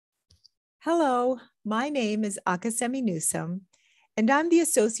Hello, my name is Akasemi Newsome, and I'm the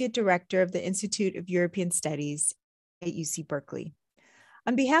Associate Director of the Institute of European Studies at UC Berkeley.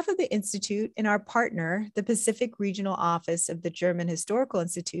 On behalf of the Institute and our partner, the Pacific Regional Office of the German Historical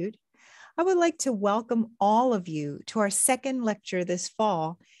Institute, I would like to welcome all of you to our second lecture this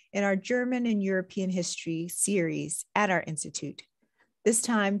fall in our German and European History series at our Institute, this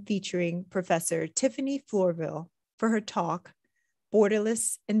time featuring Professor Tiffany Florvil for her talk,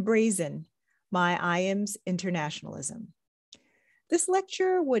 Borderless and Brazen, May Ayim's Internationalism. This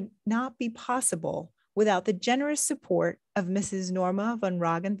lecture would not be possible without the generous support of Mrs. Norma von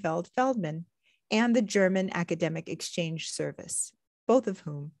Ragenfeld-Feldman and the German Academic Exchange Service, both of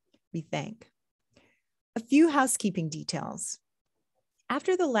whom we thank. A few housekeeping details.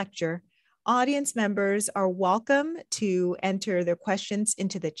 After the lecture, audience members are welcome to enter their questions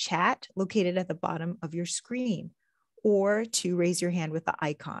into the chat located at the bottom of your screen, or to raise your hand with the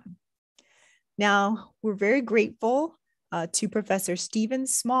icon. Now, we're very grateful to Professor Stephen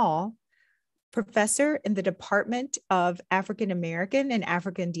Small, professor in the Department of African American and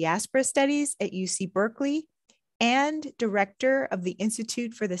African Diaspora Studies at UC Berkeley, and director of the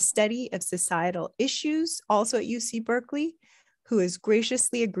Institute for the Study of Societal Issues, also at UC Berkeley, who has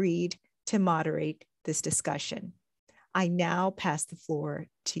graciously agreed to moderate this discussion. I now pass the floor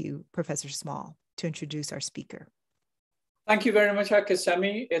to Professor Small to introduce our speaker. Thank you very much,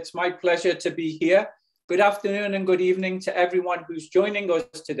 Akasemi. It's my pleasure to be here. Good afternoon and good evening to everyone who's joining us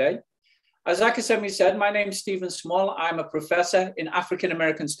today. As Akasemi said, my name is Stephen Small. I'm a professor in African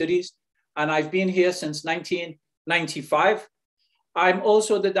American Studies, and I've been here since 1995. I'm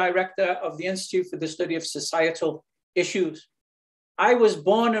also the director of the Institute for the Study of Societal Issues. I was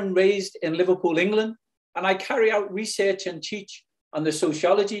born and raised in Liverpool, England, and I carry out research and teach on the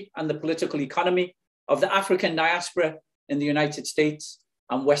sociology and the political economy of the African diaspora in the United States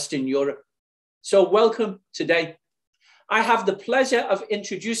and Western Europe. So welcome today. I have the pleasure of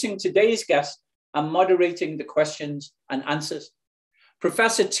introducing today's guest and moderating the questions and answers.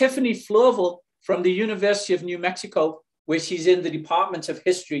 Professor Tiffany Florvil from the University of New Mexico, where she's in the Department of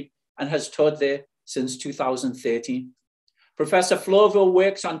History and has taught there since 2013. Professor Florvil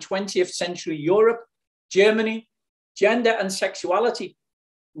works on 20th century Europe, Germany, gender and sexuality,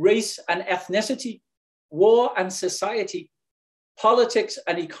 race and ethnicity, war and society, politics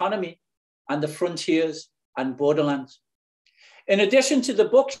and economy, and the frontiers and borderlands. In addition to the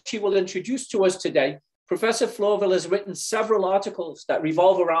book she will introduce to us today, Professor Florvil has written several articles that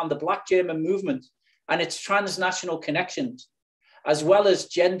revolve around the Black German movement and its transnational connections, as well as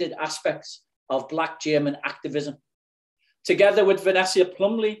gendered aspects of Black German activism. Together with Vanessa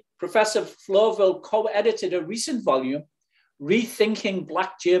Plumley, Professor Florvil co-edited a recent volume, Rethinking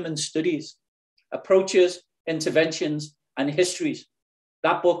Black German Studies, Approaches, Interventions, and Histories.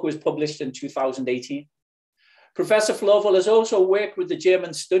 That book was published in 2018. Professor Florvil has also worked with the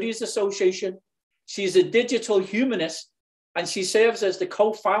German Studies Association. She's a digital humanist, and she serves as the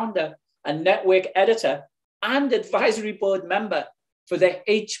co-founder and network editor and advisory board member for the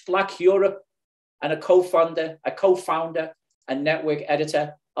H Black Europe, and a co-founder and network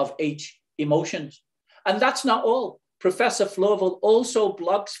editor of H Emotions. And that's not all. Professor Florvil also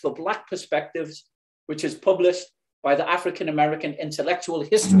blogs for Black Perspectives, which is published by the African American Intellectual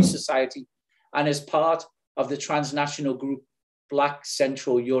History Society and is part of the transnational group Black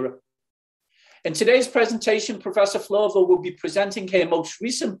Central Europe. In today's presentation, Professor Florvil will be presenting her most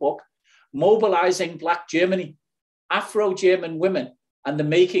recent book, Mobilizing Black Germany, Afro-German Women and the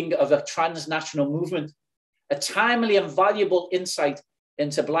Making of a Transnational Movement, a timely and valuable insight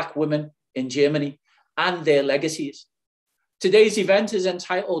into Black women in Germany and their legacies. Today's event is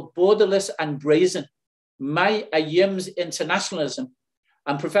entitled Borderless and Brazen, May Ayim's Internationalism,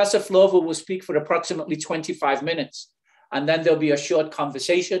 and Professor Florvil will speak for approximately 25 minutes, and then there'll be a short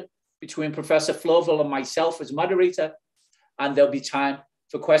conversation between Professor Florvil and myself as moderator, and there'll be time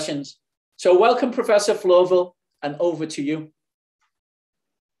for questions. So welcome, Professor Florvil, and over to you.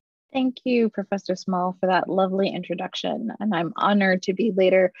 Thank you, Professor Small, for that lovely introduction, and I'm honored to be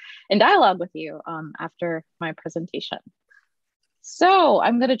later in dialogue with you after my presentation. So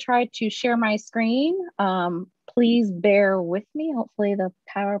I'm going to try to share my screen. Please bear with me. Hopefully the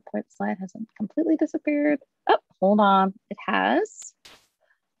PowerPoint slide hasn't completely disappeared. Oh, hold on. It has.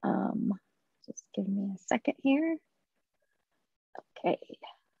 Just give me a second here. Okay.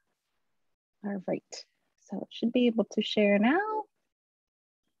 All right. So it should be able to share now.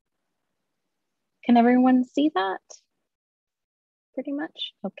 Can everyone see that? Pretty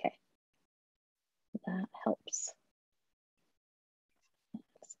much? Okay. That helps.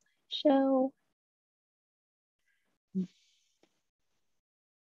 Show.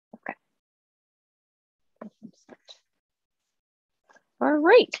 Okay. All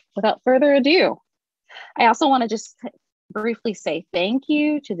right, without further ado, I also want to just briefly say thank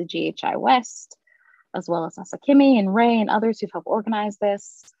you to the GHI West, as well as Asakimi and Ray and others who've helped organize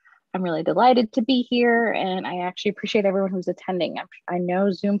this. I'm really delighted to be here, and I actually appreciate everyone who's attending. I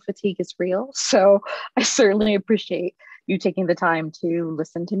know Zoom fatigue is real, so I certainly appreciate you taking the time to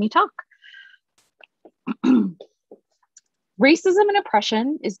listen to me talk. Racism and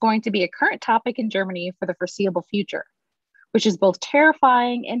oppression is going to be a current topic in Germany for the foreseeable future, which is both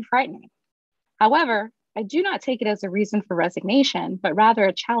terrifying and frightening. However, I do not take it as a reason for resignation, but rather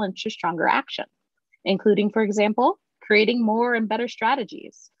a challenge to stronger action, including, for example, creating more and better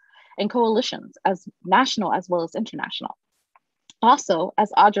strategies and coalitions as national as well as international. Also,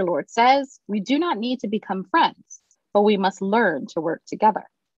 as Audre Lorde says, we do not need to become friends, but we must learn to work together.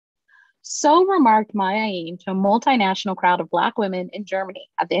 So remarked May Ayim to a multinational crowd of Black women in Germany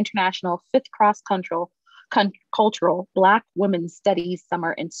at the International Fifth Cross-Cultural Black Women's Studies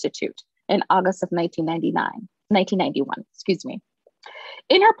Summer Institute in August of 1991.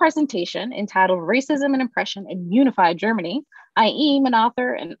 In her presentation entitled Racism and Oppression in Unified Germany, Ayim, an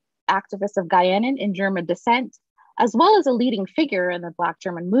author and activist of Guyanian and German descent, as well as a leading figure in the Black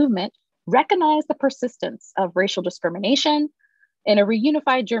German movement, recognized the persistence of racial discrimination in a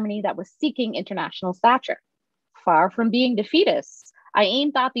reunified Germany that was seeking international stature. Far from being defeatist,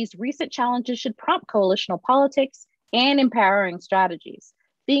 Ayim thought these recent challenges should prompt coalitional politics and empowering strategies,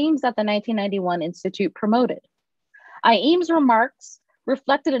 themes that the 1991 Institute promoted. Ayim's remarks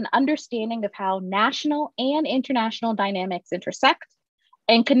reflected an understanding of how national and international dynamics intersect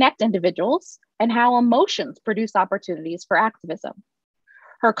and connect individuals, and how emotions produce opportunities for activism.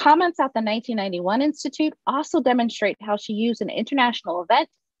 Her comments at the 1991 Institute also demonstrate how she used an international event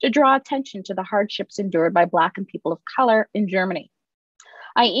to draw attention to the hardships endured by Black and people of color in Germany.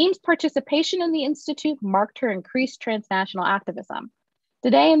 Ayim's participation in the Institute marked her increased transnational activism.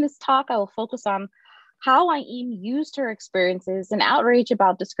 Today in this talk, I will focus on how Ayim used her experiences and outrage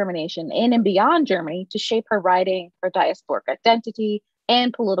about discrimination in and beyond Germany to shape her writing, her diasporic identity,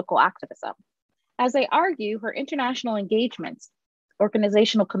 and political activism. As I argue, her international engagements,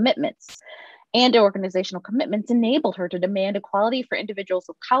 organizational commitments enabled her to demand equality for individuals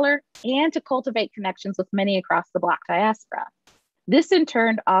of color and to cultivate connections with many across the Black diaspora. This in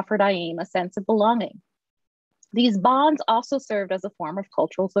turn offered Ayim a sense of belonging. These bonds also served as a form of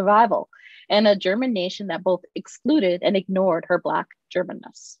cultural survival in a German nation that both excluded and ignored her Black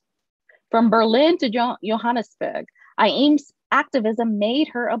Germanness. From Berlin to Johannesburg, Ayim's activism made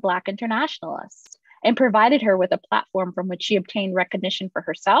her a Black internationalist and provided her with a platform from which she obtained recognition for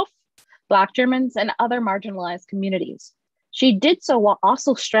herself, Black Germans, and other marginalized communities. She did so while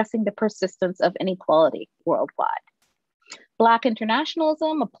also stressing the persistence of inequality worldwide. Black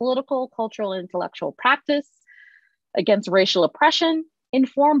internationalism, a political, cultural, and intellectual practice against racial oppression,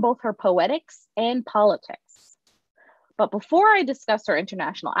 informed both her poetics and politics. But before I discuss her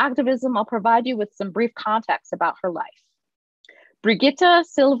international activism, I'll provide you with some brief context about her life. Brigitte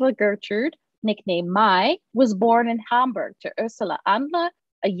Silva Gertrude, nicknamed May, was born in Hamburg to Ursula Andler,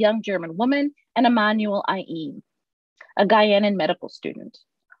 a young German woman, and Emmanuel Ayim, a Guyanian medical student,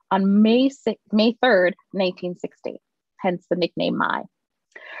 on May 3rd, 1960, hence the nickname May.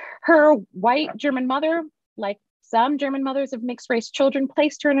 Her white German mother, like some German mothers of mixed race children,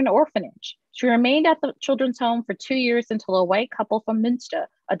 placed her in an orphanage. She remained at the children's home for 2 years until a white couple from Münster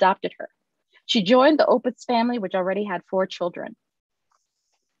adopted her. She joined the Opitz family, which already had 4 children.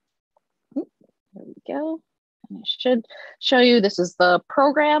 There we go. And I should show you, this is the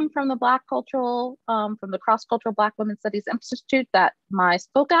program from the from the Cross-Cultural Black Women's Studies Institute that May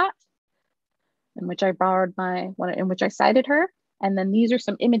spoke at, in which I borrowed in which I cited her. And then these are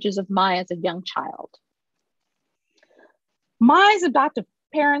some images of May as a young child. May's adoptive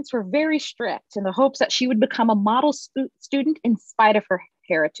parents were very strict in the hopes that she would become a model student in spite of her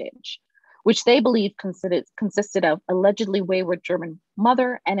heritage, which they believed consisted of allegedly wayward German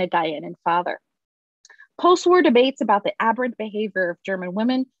mother and a Guyanian father. Post-war debates about the aberrant behavior of German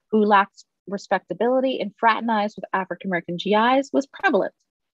women who lacked respectability and fraternized with African-American GIs was prevalent.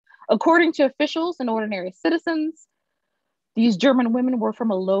 According to officials and ordinary citizens, these German women were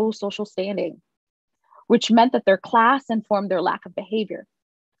from a low social standing, which meant that their class informed their lack of behavior.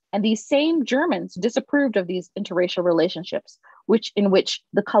 And these same Germans disapproved of these interracial relationships, in which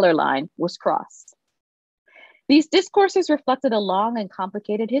the color line was crossed. These discourses reflected a long and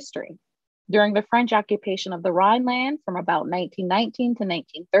complicated history. During the French occupation of the Rhineland from about 1919 to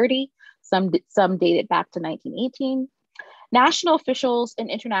 1930, some dated back to 1918, national officials and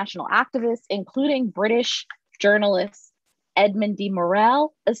international activists, including British journalists Edmund de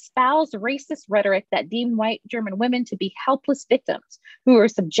Morel, espoused racist rhetoric that deemed white German women to be helpless victims who were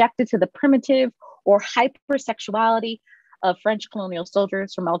subjected to the primitive or hypersexuality of French colonial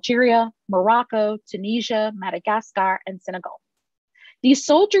soldiers from Algeria, Morocco, Tunisia, Madagascar, and Senegal. These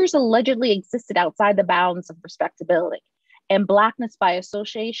soldiers allegedly existed outside the bounds of respectability, and Blackness by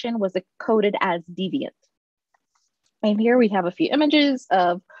association was coded as deviant. And here we have a few images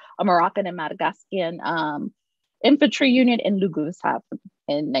of a Moroccan and Madagascan infantry unit in Ludwigshafen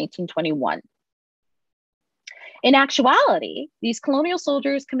in 1921. In actuality, these colonial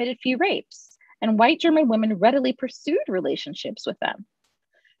soldiers committed few rapes, and white German women readily pursued relationships with them.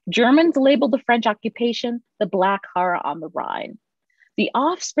 Germans labeled the French occupation the Black Horror on the Rhine. The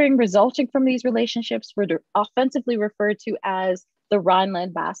offspring resulting from these relationships were offensively referred to as the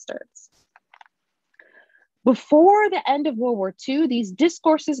Rhineland bastards. Before the end of World War II, these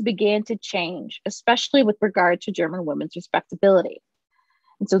discourses began to change, especially with regard to German women's respectability.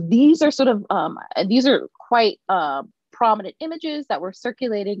 And so these are sort of, these are quite prominent images that were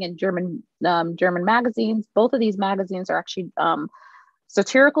circulating in German magazines. Both of these magazines are actually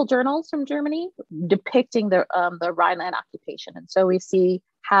satirical journals from Germany depicting the Rhineland occupation. And so we see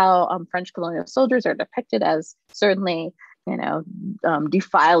how French colonial soldiers are depicted as certainly,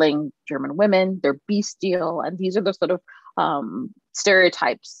 defiling German women. They're bestial, and these are the sort of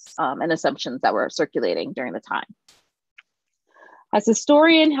stereotypes and assumptions that were circulating during the time. As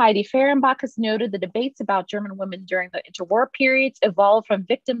historian Heidi Fehrenbach has noted, the debates about German women during the interwar periods evolved from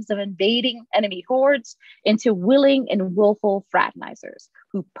victims of invading enemy hordes into willing and willful fraternizers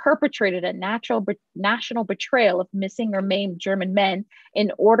who perpetrated a national betrayal of missing or maimed German men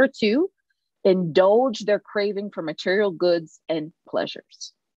in order to indulge their craving for material goods and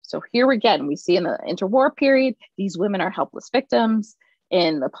pleasures. So here again, we see in the interwar period, these women are helpless victims.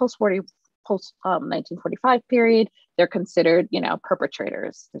 In the post-1945 period, they're considered,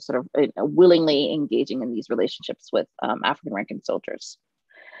 perpetrators. They're sort of willingly engaging in these relationships with African-American soldiers.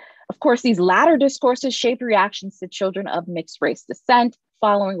 Of course, these latter discourses shaped reactions to children of mixed race descent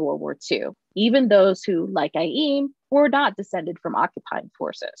following World War II, even those who, like Ayim, were not descended from occupying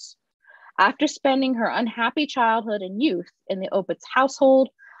forces. After spending her unhappy childhood and youth in the Opitz household,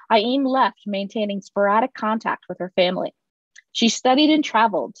 Ayim left, maintaining sporadic contact with her family. She studied and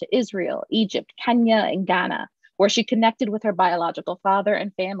traveled to Israel, Egypt, Kenya, and Ghana, where she connected with her biological father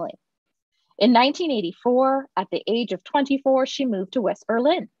and family. In 1984, at the age of 24, she moved to West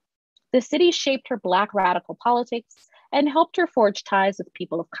Berlin. The city shaped her Black radical politics and helped her forge ties with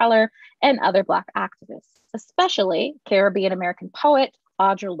people of color and other Black activists, especially Caribbean American poet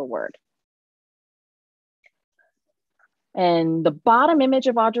Audre Lorde. And the bottom image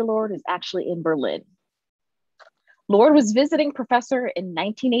of Audre Lorde is actually in Berlin. Lorde was visiting professor in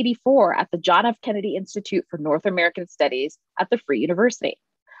 1984 at the John F. Kennedy Institute for North American Studies at the Free University,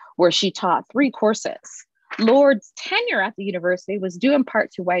 where she taught 3 courses. Lorde's tenure at the university was due in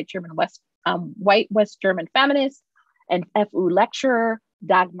part to white West German feminist and FU lecturer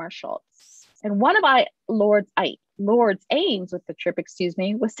Dagmar Schultz. And one of Lorde's aims with the trip,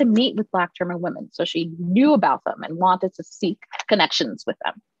 was to meet with Black German women. So she knew about them and wanted to seek connections with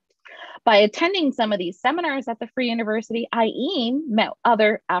them. By attending some of these seminars at the Free University, Ayim met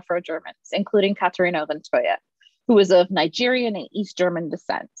other Afro-Germans, including Katerina Oguntoya, who was of Nigerian and East German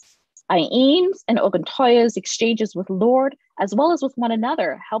descent. Ayim's and Oguntoya's exchanges with Lorde, as well as with one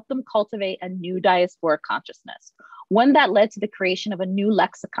another, helped them cultivate a new diasporic consciousness, one that led to the creation of a new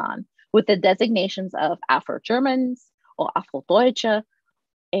lexicon with the designations of Afro-Germans or Afro-Deutsche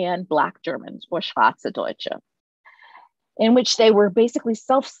and Black Germans or Schwarze Deutsche, in which they were basically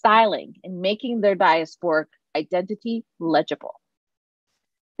self-styling and making their diasporic identity legible.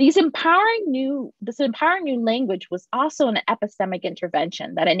 This empowering new language was also an epistemic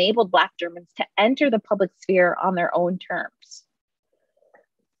intervention that enabled Black Germans to enter the public sphere on their own terms.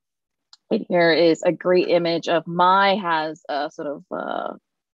 And here is a great image of Mai has a sort of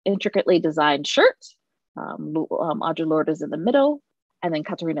intricately designed shirt. Audre Lorde is in the middle, and then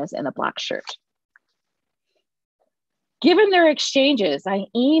Katerina is in a black shirt. Given their exchanges,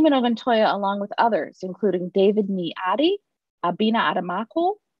 Ayim and Oguntoya, along with others, including David Niadi, Abina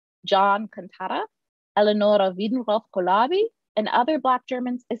Adamako, John Kantara, Eleonora Wiedenroth-Kolabi, and other Black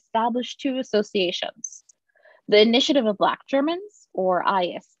Germans established 2 associations. The Initiative of Black Germans, or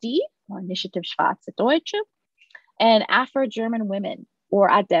ISD, or Initiative Schwarze Deutsche, and Afro-German Women, or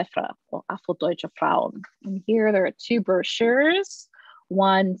ADEFRA, or Afro-Deutsche Frauen. And here there are 2 brochures,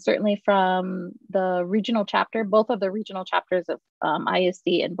 one certainly from the regional chapter, both of the regional chapters of ISD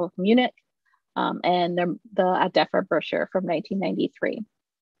in both Munich, and the ADEFRA brochure from 1993.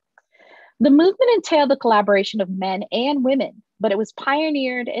 The movement entailed the collaboration of men and women, but it was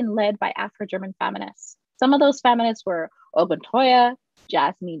pioneered and led by Afro-German feminists. Some of those feminists were Oguntoya,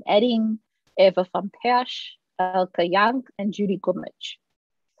 Jasmine Edding, Eva van Persch, Elke Jank, and Judy Gummich.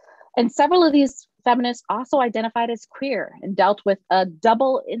 And several of these feminists also identified as queer and dealt with a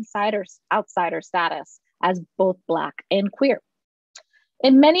double outsider status as both Black and queer.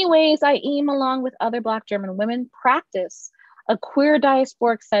 In many ways, Ayim, along with other Black German women, practice a queer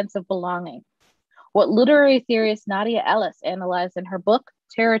diasporic sense of belonging, what literary theorist Nadia Ellis analyzed in her book,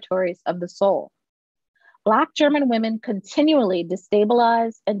 Territories of the Soul. Black German women continually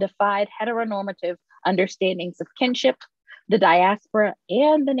destabilized and defied heteronormative understandings of kinship, the diaspora,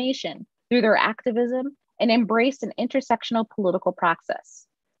 and the nation through their activism and embraced an intersectional political praxis.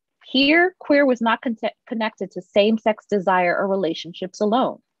 Here, queer was not connected to same-sex desire or relationships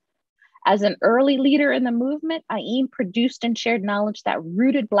alone. As an early leader in the movement, Ayim produced and shared knowledge that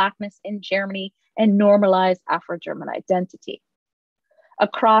rooted Blackness in Germany and normalized Afro-German identity.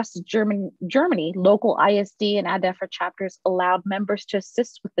 Across Germany, local ISD and ADEFRA chapters allowed members to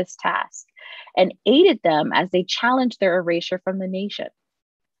assist with this task and aided them as they challenged their erasure from the nation.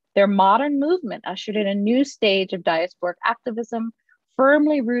 Their modern movement ushered in a new stage of diasporic activism,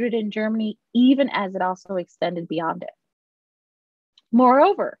 firmly rooted in Germany, even as it also extended beyond it.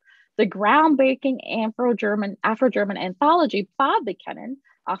 Moreover, the groundbreaking Afro-German anthology Farbekennen,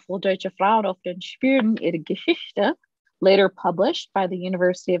 Afrodeutsche Frauen auf den Spuren ihrer Geschichte, later published by the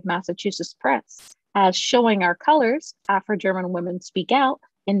University of Massachusetts Press as Showing Our Colors, Afro-German Women Speak Out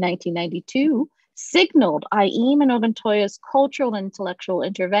in 1992, signaled Ayim and Oguntoya's cultural and intellectual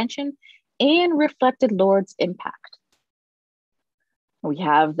intervention and reflected Lord's impact. We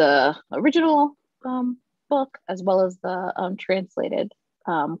have the original book as well as the translated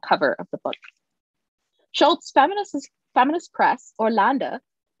cover of the book. Schultz Feminist Press, Orlando,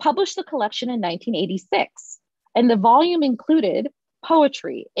 published the collection in 1986, and the volume included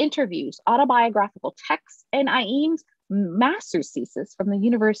poetry, interviews, autobiographical texts, and Ayim's master's thesis from the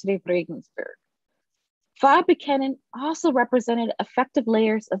University of Regensburg. Farbekennen also represented effective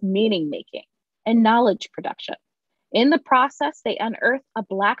layers of meaning making and knowledge production. In the process, they unearthed a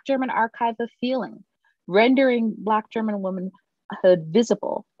Black German archive of feeling, rendering Black German womanhood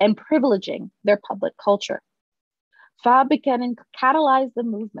visible and privileging their public culture. Farbekennen catalyzed the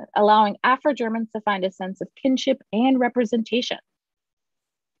movement, allowing Afro-Germans to find a sense of kinship and representation.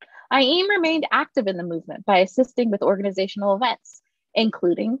 Ayim remained active in the movement by assisting with organizational events,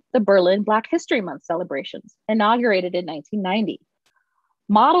 including the Berlin Black History Month celebrations, inaugurated in 1990.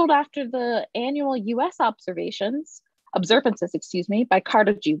 Modeled after the annual US observances, by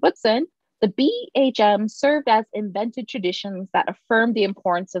Carter G. Woodson, the BHM served as invented traditions that affirmed the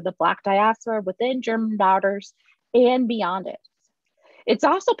importance of the Black diaspora within German borders and beyond it. It's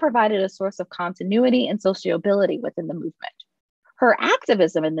also provided a source of continuity and sociability within the movement. Her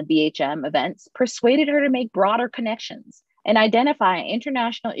activism in the BHM events persuaded her to make broader connections and identify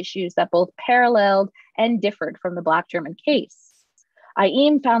international issues that both paralleled and differed from the Black German case.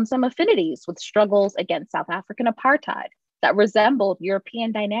 Ayim found some affinities with struggles against South African apartheid that resembled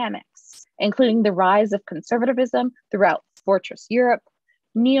European dynamics, including the rise of conservatism throughout Fortress Europe,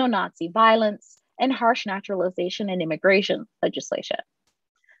 neo-Nazi violence, and harsh naturalization and immigration legislation.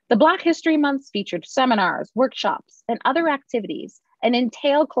 The Black History Months featured seminars, workshops, and other activities and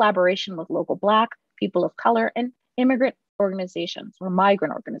entailed collaboration with local Black, people of color, and immigrant organizations or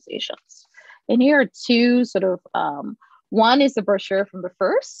migrant organizations. And here are two one is the brochure from the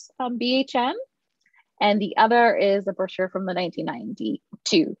first BHM, and the other is a brochure from the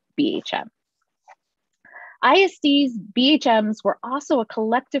 1992 BHM. ISD's BHMs were also a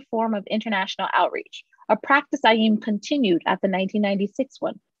collective form of international outreach, a practice Ayim continued at the 1996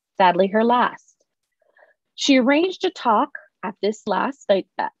 one, sadly her last. She arranged a talk at this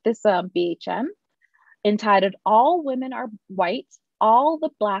BHM entitled "All Women Are White, All the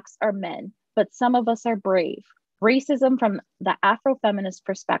Blacks Are Men, but Some of Us Are Brave, Racism from the Afro-Feminist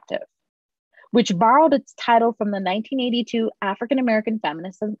Perspective," which borrowed its title from the 1982 African American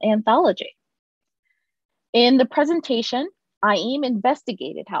Feminist Anthology. In the presentation, Ayim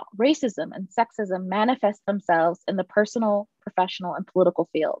investigated how racism and sexism manifest themselves in the personal, professional, and political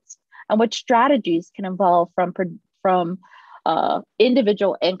fields, and what strategies can evolve from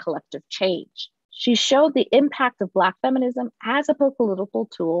individual and collective change. She showed the impact of Black feminism as a political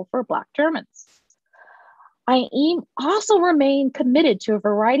tool for Black Germans. Ayim also remained committed to a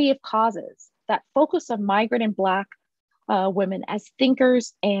variety of causes that focus on migrant and Black women as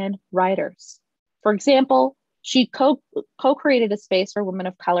thinkers and writers. For example, she co-created a space for women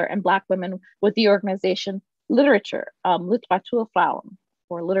of color and Black women with the organization Literaturfrauen,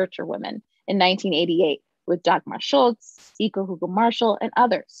 or Literature Women, in 1988 with Dagmar Schultz, Iko Hugo Marshall, and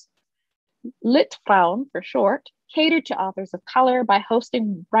others. Litfrauen, for short, catered to authors of color by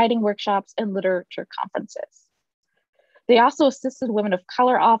hosting writing workshops and literature conferences. They also assisted women of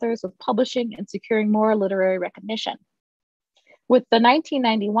color authors with publishing and securing more literary recognition. With the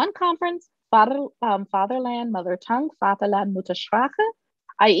 1991 conference, Fatherland, Mother Tongue, Vaterland, Muttersprache,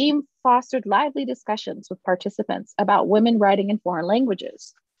 Ayim fostered lively discussions with participants about women writing in foreign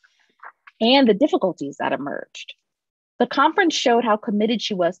languages and the difficulties that emerged. The conference showed how committed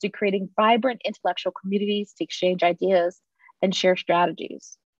she was to creating vibrant intellectual communities to exchange ideas and share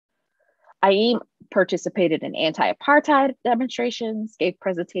strategies. Ayim participated in anti-apartheid demonstrations, gave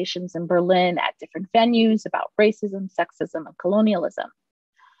presentations in Berlin at different venues about racism, sexism, and colonialism.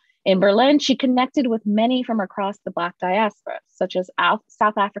 In Berlin, she connected with many from across the Black diaspora, such as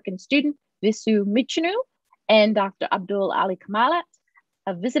South African student Visu Michinu and Dr. Abdul Ali Kamalat,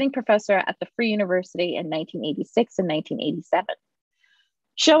 a visiting professor at the Free University in 1986 and 1987,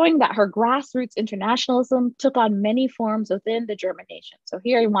 showing that her grassroots internationalism took on many forms within the German nation. So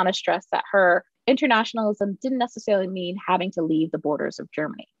here I want to stress that her internationalism didn't necessarily mean having to leave the borders of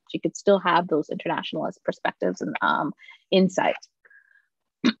Germany. She could still have those internationalist perspectives and insight.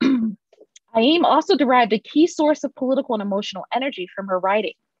 Ayim also derived a key source of political and emotional energy from her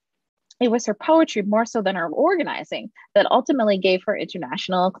writing. It was her poetry more so than her organizing that ultimately gave her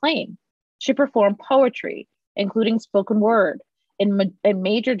international acclaim. She performed poetry, including spoken word, in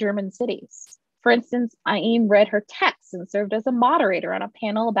major German cities. For instance, Ayim read her texts and served as a moderator on a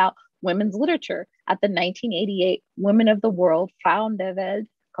panel about women's literature at the 1988 Women of the World Frauen der Welt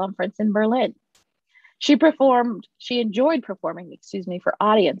conference in Berlin. She enjoyed performing, for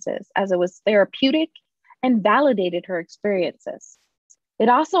audiences as it was therapeutic and validated her experiences. It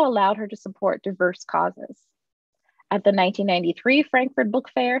also allowed her to support diverse causes. At the 1993 Frankfurt Book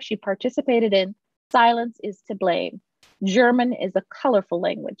Fair, she participated in Silence is to Blame. German is a colorful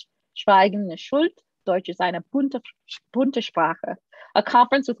language. Schweigen ist Schuld, Deutsch ist eine bunte Sprache, a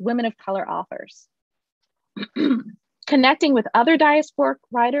conference with women of color authors. Connecting with other diasporic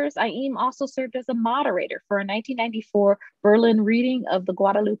writers, Ayim also served as a moderator for a 1994 Berlin reading of the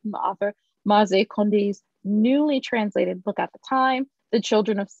Guadeloupean author Maze Konde's newly translated book at the time, The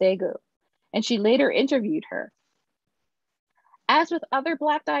Children of Segu, and she later interviewed her. As with other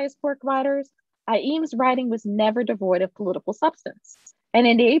Black diasporic writers, Ayim's writing was never devoid of political substance and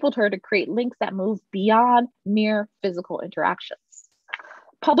enabled her to create links that moved beyond mere physical interactions.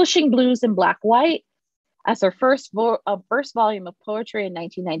 Publishing Blues in Black-White as her first volume of poetry in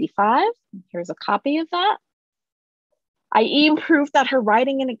 1995, here's a copy of that, Ayim proved that her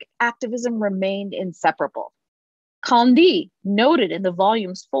writing and activism remained inseparable. Conde noted in the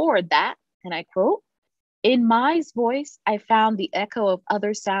volumes forward that, and I quote, "In May's voice, I found the echo of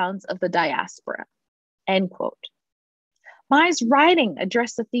other sounds of the diaspora," end quote. May's writing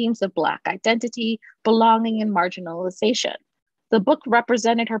addressed the themes of Black identity, belonging, and marginalization. The book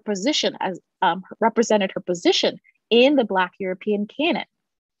represented her position in the Black European canon.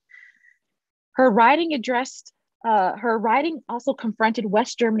 Her writing also confronted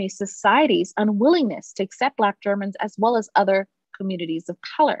West Germany's society's unwillingness to accept Black Germans as well as other communities of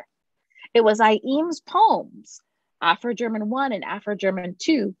color. It was Ayim's poems, Afro-German 1 and Afro-German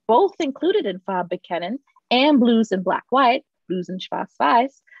 2, both included in Farbe bekennen, and Blues in Black-White, Blues in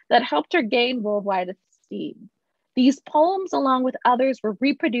Schwarz-Weiß, that helped her gain worldwide esteem. These poems, along with others, were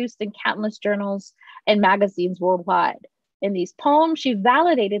reproduced in countless journals and magazines worldwide. In these poems, she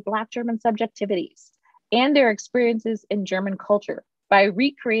validated Black German subjectivities and their experiences in German culture by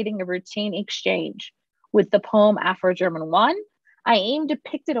recreating a routine exchange. With the poem Afro-German 1, Ayim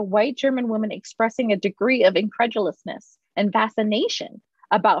depicted a white German woman expressing a degree of incredulousness and fascination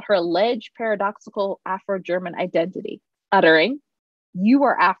about her alleged paradoxical Afro-German identity, uttering, "You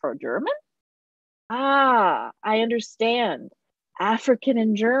are Afro-German? Ah, I understand. African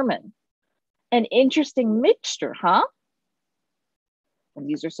and German. An interesting mixture, huh?" And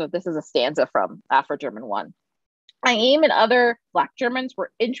this is a stanza from Afro-German 1. Ayim and other Black Germans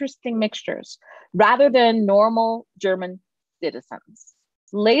were interesting mixtures rather than normal German citizens.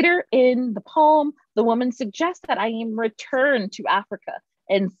 Later in the poem, the woman suggests that Ayim return to Africa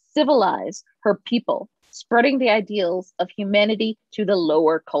and civilize her people, spreading the ideals of humanity to the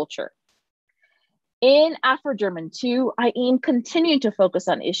lower culture. In Afro-German 2, Ayim continued to focus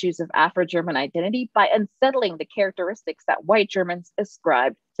on issues of Afro-German identity by unsettling the characteristics that white Germans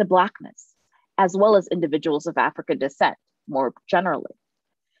ascribed to Blackness, as well as individuals of African descent, more generally.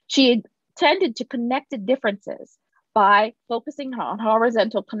 She tended to connect the differences by focusing on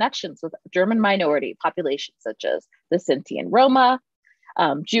horizontal connections with German minority populations, such as the Sinti and Roma,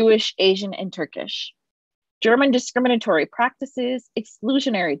 Jewish, Asian, and Turkish. German discriminatory practices,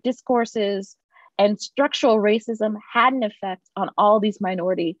 exclusionary discourses, and structural racism had an effect on all these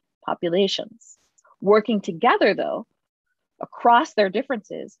minority populations. Working together, though, across their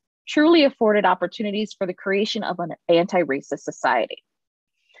differences, truly afforded opportunities for the creation of an anti-racist society.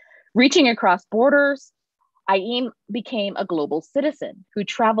 Reaching across borders, Ayim became a global citizen who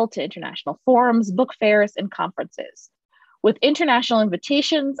traveled to international forums, book fairs, and conferences. With international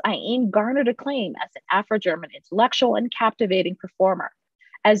invitations, Ayim garnered acclaim as an Afro-German intellectual and captivating performer.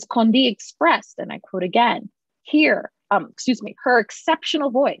 As Condi expressed, and I quote again, her exceptional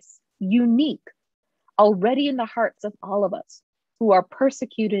voice, unique, already in the hearts of all of us who are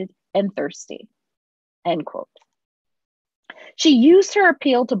persecuted and thirsty, end quote. She used her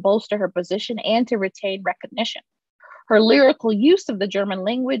appeal to bolster her position and to retain recognition. Her lyrical use of the German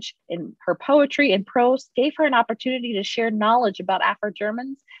language in her poetry and prose gave her an opportunity to share knowledge about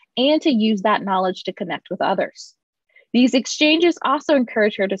Afro-Germans and to use that knowledge to connect with others. These exchanges also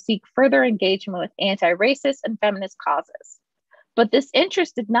encouraged her to seek further engagement with anti-racist and feminist causes. But this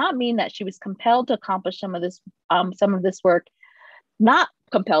interest did not mean that she was compelled to accomplish some of this work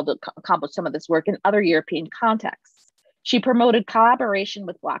in other European contexts. She promoted collaboration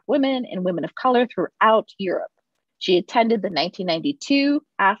with Black women and women of color throughout Europe. She attended the 1992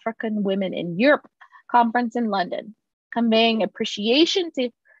 African Women in Europe conference in London, conveying appreciation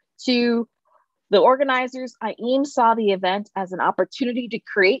to the organizers. Ayim saw the event as an opportunity to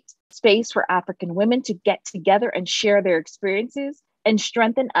create space for African women to get together and share their experiences and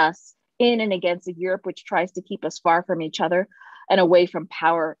strengthen us in and against a Europe which tries to keep us far from each other and away from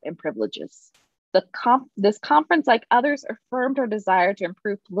power and privileges. This conference, like others, affirmed her desire to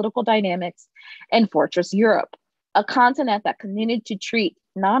improve political dynamics in Fortress Europe, a continent that continued to treat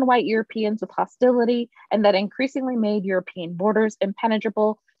non-white Europeans with hostility and that increasingly made European borders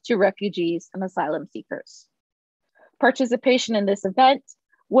impenetrable to refugees and asylum seekers. Participation in this event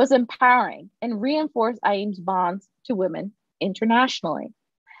was empowering and reinforced Ayim's bonds to women internationally.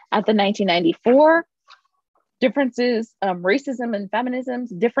 At the 1994 differences, racism and feminism,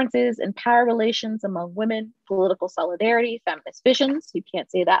 differences in power relations among women, political solidarity, feminist visions, you can't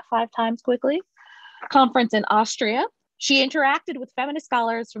say that 5 times quickly, conference in Austria, she interacted with feminist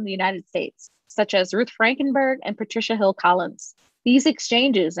scholars from the United States, such as Ruth Frankenberg and Patricia Hill Collins. These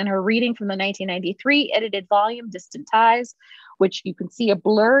exchanges and her reading from the 1993 edited volume, Distant Ties, which you can see a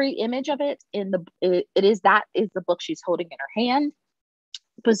blurry image of it is the book she's holding in her hand,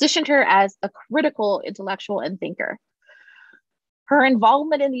 positioned her as a critical intellectual and thinker. Her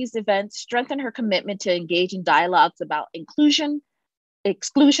involvement in these events strengthened her commitment to engage in dialogues about inclusion,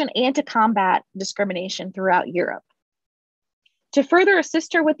 exclusion, and to combat discrimination throughout Europe. To further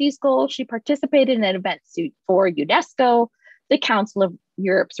assist her with these goals, she participated in an event for UNESCO, the Council of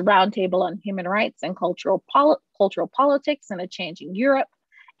Europe's Roundtable on Human Rights and Cultural Politics in a Changing Europe,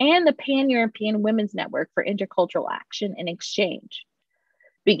 and the Pan-European Women's Network for Intercultural Action and Exchange.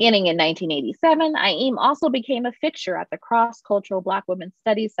 Beginning in 1987, Ayim also became a fixture at the Cross-Cultural Black Women's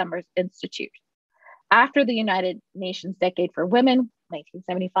Studies Summer Institute. After the United Nations Decade for Women,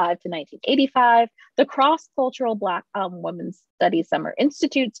 1975 to 1985, the Cross-Cultural Black Women's Studies Summer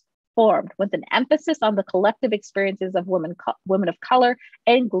Institutes formed with an emphasis on the collective experiences of women of color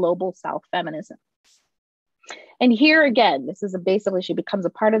and global South feminism. And here again, this is basically, she becomes a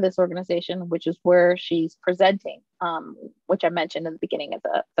part of this organization, which is where she's presenting, which I mentioned in the beginning of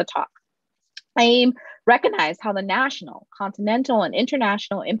the talk. Ayim recognized how the national, continental, and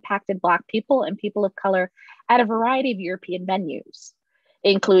international impacted Black people and people of color at a variety of European venues,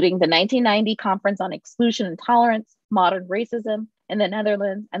 including the 1990 Conference on Exclusion and Tolerance, Modern Racism in the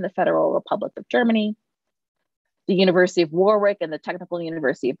Netherlands and the Federal Republic of Germany, the University of Warwick and the Technical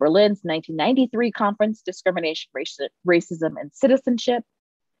University of Berlin's 1993 Conference, Discrimination, Racism, and Citizenship,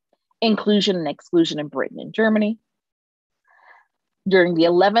 Inclusion and Exclusion in Britain and Germany. During the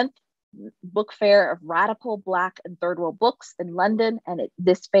 11th Book Fair of Radical Black and Third World Books in London, and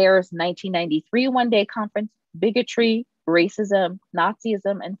this fair's 1993 one-day conference, Bigotry, Racism,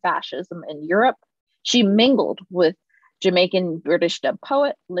 Nazism, and Fascism in Europe, she mingled with Jamaican British dub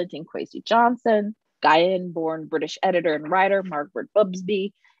poet Linton Kwesi Johnson, Ghanaian-born British editor and writer Margaret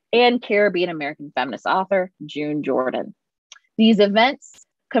Bubsby, and Caribbean-American feminist author June Jordan. These events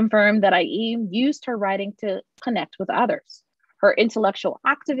confirmed that Ayim used her writing to connect with others. Her intellectual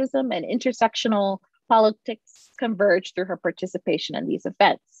activism and intersectional politics converged through her participation in these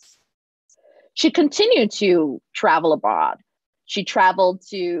events. She continued to travel abroad. She traveled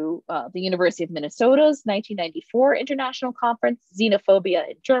to the University of Minnesota's 1994 International Conference, Xenophobia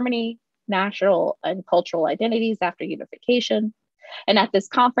in Germany, National and Cultural Identities After Unification. And at this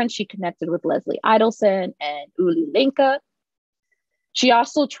conference, she connected with Leslie Idelson and Uli Linke. She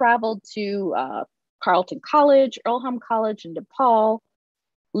also traveled to Carleton College, Earlham College in DePaul.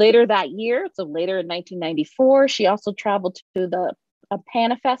 Later that year, so later in 1994, she also traveled to the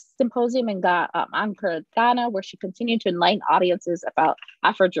Panifest Symposium in Accra, Ghana, where she continued to enlighten audiences about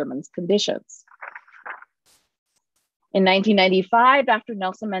Afro-Germans' conditions. In 1995, after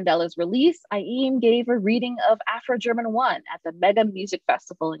Nelson Mandela's release, Ayim gave a reading of Afro-German 1 at the Mega Music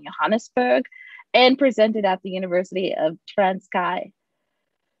Festival in Johannesburg and presented at the University of Transkei.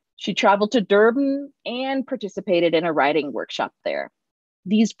 She traveled to Durban and participated in a writing workshop there.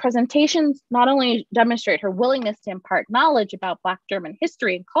 These presentations not only demonstrate her willingness to impart knowledge about Black German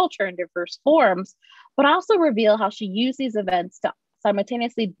history and culture in diverse forms, but also reveal how she used these events to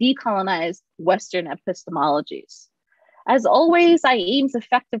simultaneously decolonize Western epistemologies. As always, Ayim's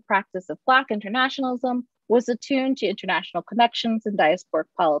effective practice of Black internationalism was attuned to international connections and diasporic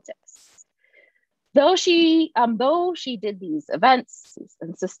politics. Though she did these events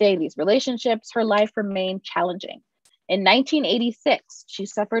and sustained these relationships, her life remained challenging. In 1986, she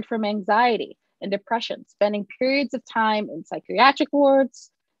suffered from anxiety and depression, spending periods of time in psychiatric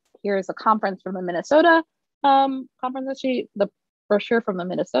wards. Here's a conference from the Minnesota conference the brochure from the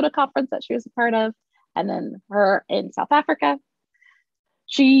Minnesota conference that she was a part of, and then her in South Africa.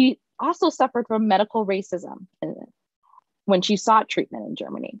 She also suffered from medical racism when she sought treatment in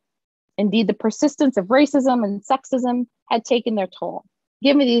Germany. Indeed, the persistence of racism and sexism had taken their toll.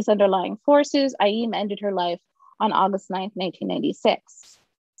 Given these underlying forces, Ayim ended her life on August 9th, 1996.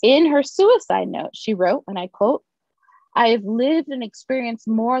 In her suicide note, she wrote, and I quote, "I have lived and experienced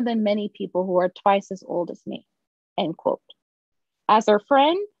more than many people who are twice as old as me," end quote. As her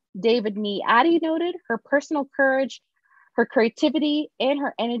friend, David Mee Addy noted, her personal courage, her creativity, and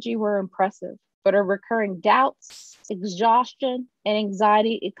her energy were impressive, but her recurring doubts, exhaustion, and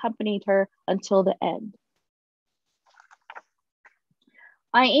anxiety accompanied her until the end.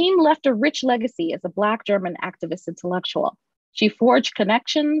 Ayim left a rich legacy as a Black German activist intellectual. She forged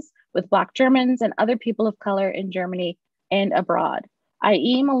connections with Black Germans and other people of color in Germany and abroad.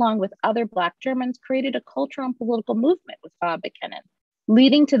 Ayim, along with other Black Germans, created a cultural and political movement with Bob Buchanan,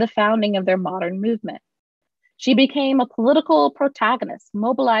 leading to the founding of their modern movement. She became a political protagonist,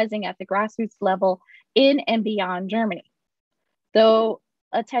 mobilizing at the grassroots level in and beyond Germany. Through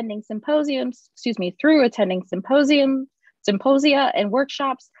attending symposia and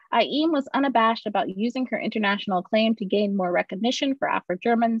workshops, Ayim was unabashed about using her international acclaim to gain more recognition for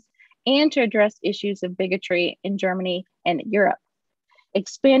Afro-Germans and to address issues of bigotry in Germany and Europe.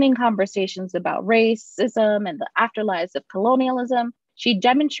 Expanding conversations about racism and the afterlives of colonialism, she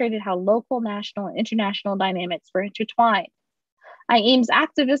demonstrated how local, national, and international dynamics were intertwined. Ayim's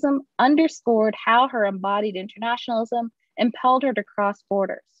activism underscored how her embodied internationalism impelled her to cross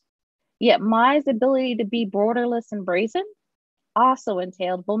borders. Yet Mai's ability to be borderless and brazen also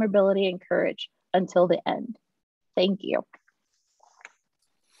entailed vulnerability and courage until the end. Thank you.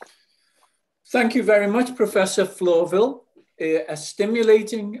 Thank you very much, Professor Florvil. A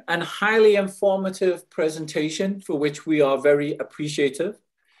stimulating and highly informative presentation for which we are very appreciative.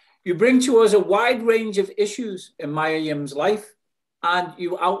 You bring to us a wide range of issues in May Ayim's life, and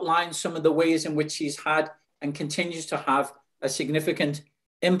you outline some of the ways in which she's had and continues to have a significant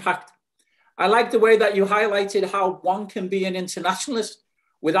impact. I like the way that you highlighted how one can be an internationalist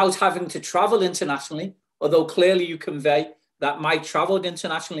without having to travel internationally, although clearly you convey that May traveled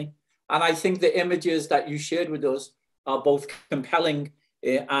internationally. And I think the images that you shared with us are both compelling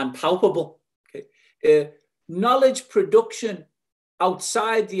and palpable. Okay. Knowledge production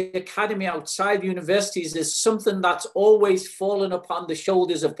outside the academy, outside universities, is something that's always fallen upon the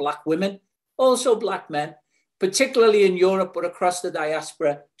shoulders of Black women, also Black men, particularly in Europe, but across the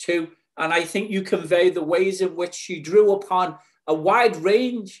diaspora too. And I think you convey the ways in which she drew upon a wide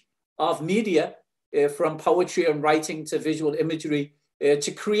range of media, from poetry and writing to visual imagery,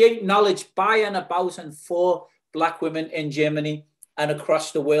 to create knowledge by and about and for Black women in Germany and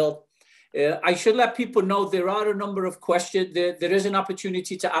across the world. I should let people know there are a number of questions. There is an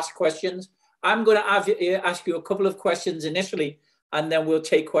opportunity to ask questions. I'm going to ask you a couple of questions initially, and then we'll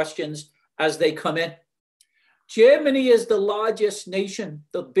take questions as they come in. Germany is the largest nation,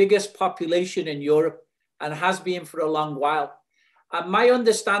 the biggest population in Europe, and has been for a long while. And my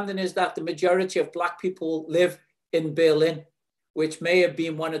understanding is that the majority of Black people live in Berlin, which may have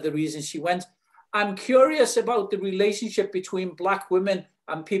been one of the reasons she went. I'm curious about the relationship between Black women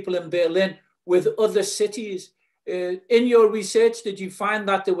and people in Berlin with other cities. In your research, did you find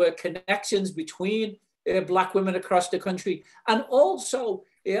that there were connections between Black women across the country? And also,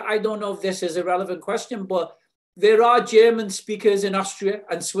 I don't know if this is a relevant question, but there are German speakers in Austria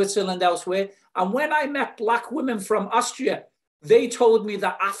and Switzerland elsewhere. And when I met Black women from Austria, they told me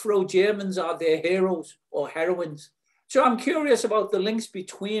that Afro-Germans are their heroes or heroines. So I'm curious about the links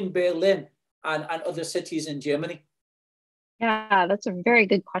between Berlin and other cities in Germany. Yeah, that's a very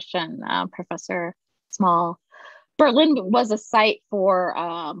good question, Professor Small. Berlin was a site for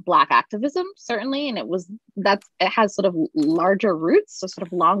Black activism, certainly, and it has sort of larger roots, so sort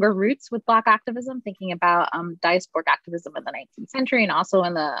of longer roots with Black activism. Thinking about diasporic activism in the 19th century and also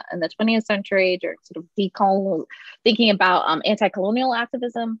in the 20th century, during sort of thinking about anti-colonial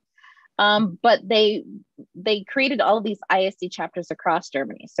activism. But they created all of these ISD chapters across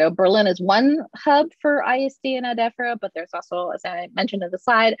Germany. So Berlin is one hub for ISD and diaspora, but there's also, as I mentioned in the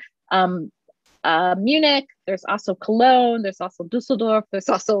slide, Munich, there's also Cologne, there's also Dusseldorf, there's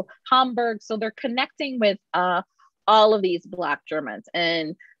also Hamburg. So they're connecting with all of these Black Germans.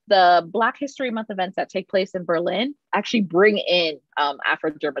 And the Black History Month events that take place in Berlin actually bring in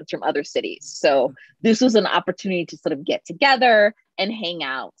Afro-Germans from other cities. So this was an opportunity to sort of get together and hang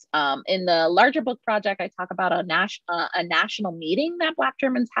out. In the larger book project, I talk about a national meeting that Black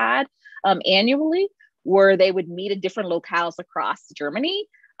Germans had annually, where they would meet at different locales across Germany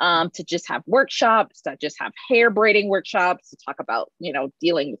to just have workshops, to just have hair braiding workshops, to talk about,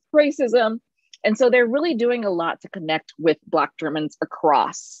 dealing with racism. And so they're really doing a lot to connect with Black Germans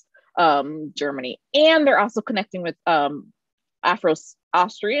across Germany. And they're also connecting with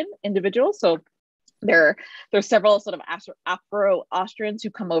Afro-Austrian individuals. So there's several sort of Afro-Austrians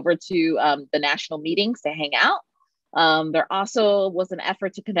who come over to the national meetings to hang out. There also was an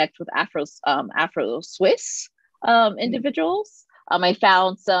effort to connect with Afro-Swiss individuals. I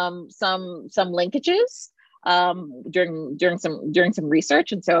found some linkages during some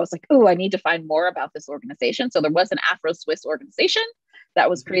research, and so I was like, "Oh, I need to find more about this organization." So there was an Afro-Swiss organization that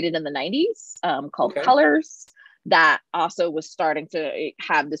was created in the 90s called Colors, that also was starting to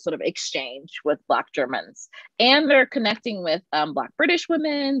have this sort of exchange with Black Germans, and they're connecting with Black British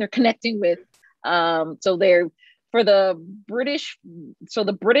women. They're connecting with the British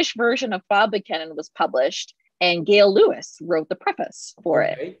version of Bob Buchanan was published, and Gail Lewis wrote the preface for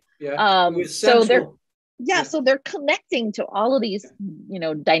it. Yeah. So they're connecting to all of these,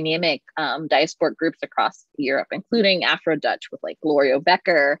 dynamic diasporic groups across Europe, including Afro-Dutch with like Gloria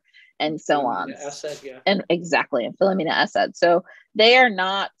Becker and so on. And Philomena Assad. So they are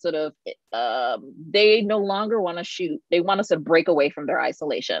not sort of, they no longer want to shoot. They want to sort of break away from their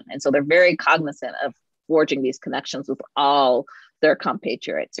isolation. And so they're very cognizant of forging these connections with all their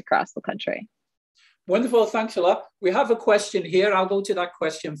compatriots across the country. Wonderful, thanks a lot. We have a question here. I'll go to that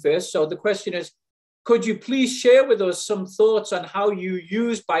question first. So the question is, could you please share with us some thoughts on how you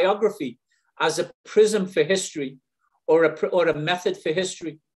use biography as a prism for history or a method for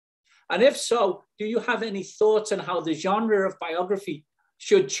history? And if so, do you have any thoughts on how the genre of biography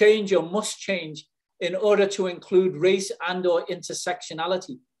should change or must change in order to include race and/or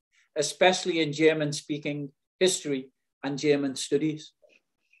intersectionality, especially in German-speaking history and German studies?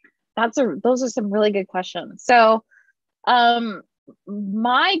 Those are some really good questions. So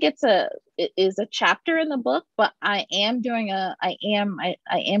Mai is a chapter in the book, but I am going to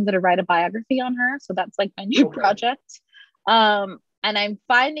write a biography on her. So that's like my new project. And I'm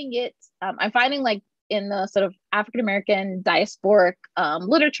finding like in the sort of African-American diasporic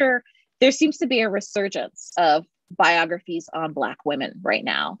literature, there seems to be a resurgence of biographies on Black women right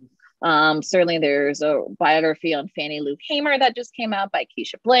now. Certainly there's a biography on Fannie Lou Hamer that just came out by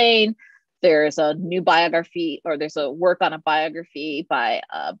Keisha Blaine. There's a new biography, or there's a work on a biography by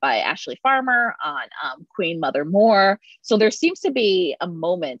Ashley Farmer on Queen Mother Moore. So there seems to be a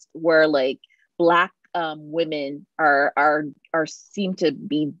moment where like Black women are seem to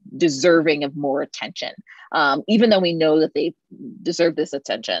be deserving of more attention, even though we know that they deserve this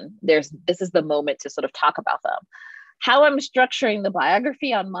attention. This is the moment to sort of talk about them. How I'm structuring the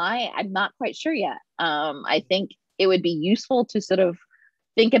biography on Mai, I'm not quite sure yet. I think it would be useful to sort of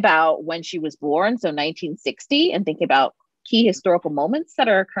think about when she was born, so 1960, and think about key historical moments that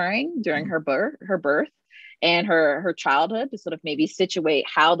are occurring during her birth and her childhood, to sort of maybe situate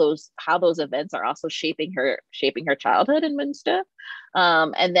how those events are also shaping her childhood in Münster,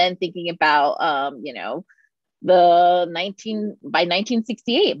 and then thinking about by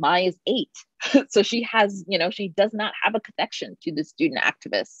 1968, Mai is 8. So she has, she does not have a connection to the student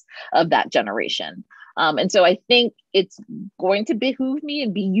activists of that generation. And so I think it's going to behoove me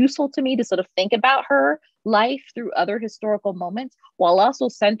and be useful to me to sort of think about her life through other historical moments, while also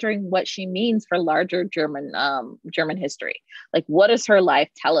centering what she means for larger German history. Like, what does her life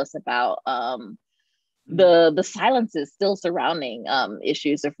tell us about the silences still surrounding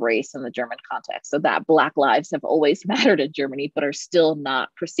issues of race in the German context. So that Black lives have always mattered in Germany, but are still not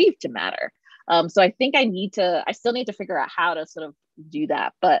perceived to matter. So I think I still need to figure out how to sort of do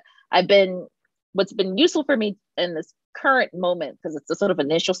that. But what's been useful for me in this current moment, because it's a sort of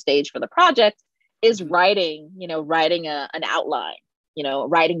initial stage for the project, is writing an outline,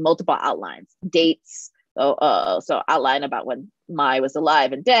 writing multiple outlines, dates. So outline about when May was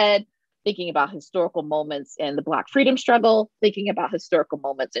alive and dead, thinking about historical moments in the Black freedom struggle, thinking about historical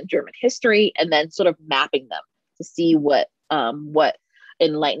moments in German history, and then sort of mapping them to see what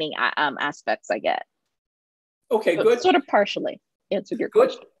enlightening aspects I get. Okay, so good. Sort of partially answered your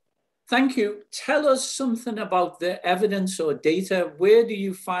question. Thank you. Tell us something about the evidence or data. Where do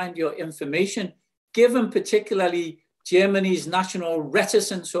you find your information, given particularly Germany's national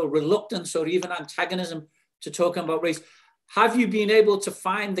reticence or reluctance or even antagonism to talking about race? Have you been able to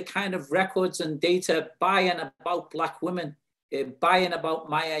find the kind of records and data by and about Black women, by and about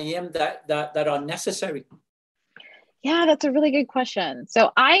May Ayim that are necessary? Yeah, that's a really good question.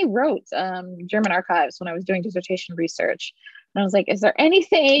 So I wrote German archives when I was doing dissertation research. And I was like, is there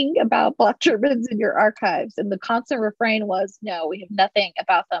anything about Black Germans in your archives? And the constant refrain was, no, we have nothing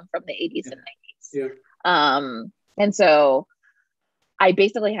about them from the 80s and 90s. Yeah. And so I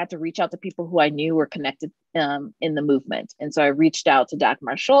basically had to reach out to people who I knew were connected in the movement. And so I reached out to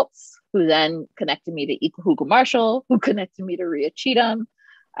Dagmar Schultz, who then connected me to Hugo Marshall, who connected me to Rhea Cheatham.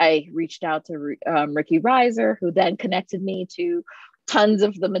 I reached out to Ricky Reiser, who then connected me to tons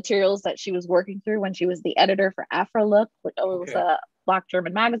of the materials that she was working through when she was the editor for Afro-Look, which was a Black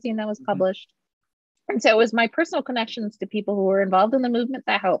German magazine that was published. And so it was my personal connections to people who were involved in the movement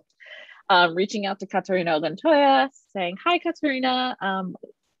that helped. Reaching out to Katarina Oguntoya, saying, hi, Katarina,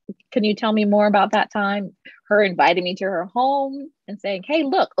 can you tell me more about that time? Her inviting me to her home and saying, hey,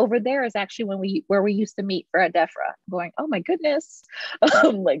 look, over there is actually where we used to meet for a DEFRA. Going, oh my goodness,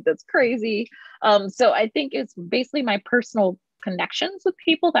 like that's crazy. So I think it's basically my personal connections with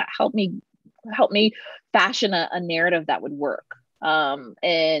people that help me fashion a narrative that would work.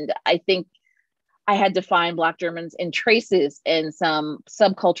 And I think I had to find Black Germans in traces in some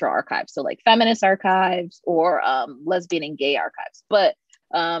subcultural archives. So like feminist archives or lesbian and gay archives, but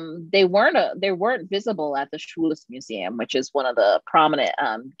they weren't visible at the Schwules Museum, which is one of the prominent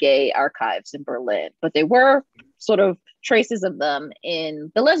gay archives in Berlin, but they were sort of traces of them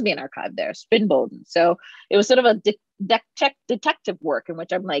in the lesbian archive there, Spinboden. So it was sort of a detective work in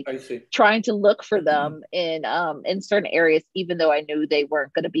which I'm like trying to look for them in certain areas, even though I knew they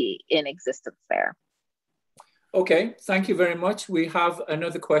weren't going to be in existence there. Okay, thank you very much. We have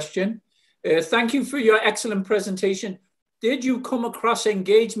another question. Thank you for your excellent presentation. Did you come across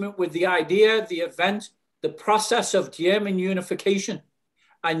engagement with the idea, the event, the process of German unification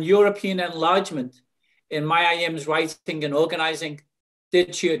and European enlargement in May Ayim's writing and organizing?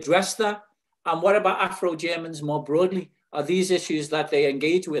 Did she address that? And what about Afro-Germans more broadly? Are these issues that they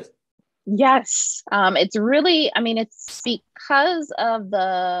engage with? Yes, it's really, it's because of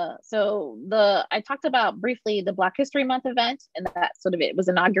I talked about briefly the Black History Month event, and that sort of, it was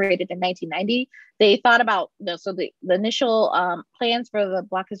inaugurated in 1990. They thought about, so the initial plans for the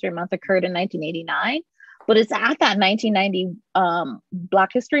Black History Month occurred in 1989, but it's at that 1990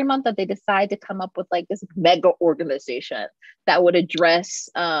 Black History Month that they decide to come up with like this mega organization that would address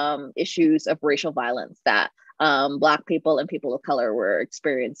issues of racial violence that Black people and people of color were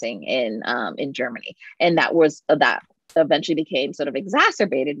experiencing in Germany, and that eventually became sort of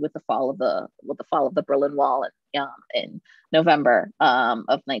exacerbated with the fall of the Berlin Wall in November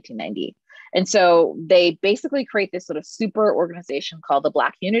of 1990. And so they basically create this sort of super organization called the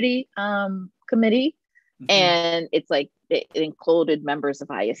Black Unity Committee, and it's like it included members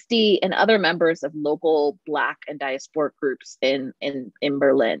of ISD and other members of local Black and diasporic groups in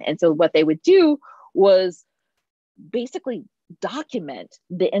Berlin. And so what they would do was basically document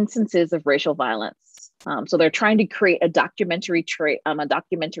the instances of racial violence. So they're trying to create a documentary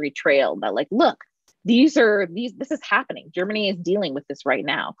trail that, like, look, this is happening. Germany is dealing with this right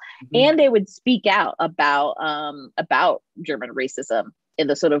now. And they would speak out about German racism in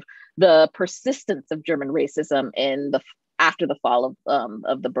the sort of the persistence of German racism after the fall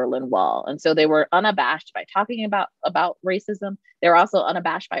of the Berlin Wall. And so they were unabashed by talking about racism. They're also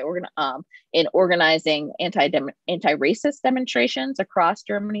unabashed by in organizing anti-racist demonstrations across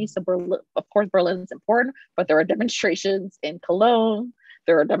Germany. So Berlin, of course, Berlin's important, but there are demonstrations in Cologne.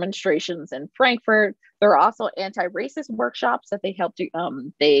 There are demonstrations in Frankfurt. There are also anti-racist workshops that they helped do.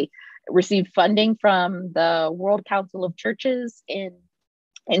 They received funding from the World Council of Churches in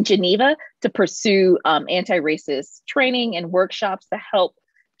Geneva to pursue anti-racist training and workshops to help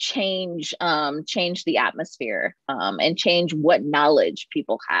change the atmosphere and change what knowledge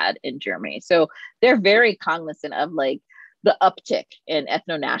people had in Germany. So they're very cognizant of like the uptick in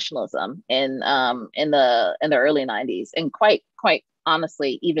ethno-nationalism in the early 90s, and quite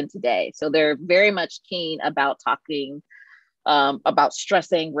honestly even today. So they're very much keen about talking about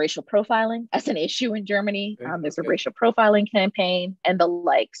stressing racial profiling as an issue in Germany. There's a racial profiling campaign and the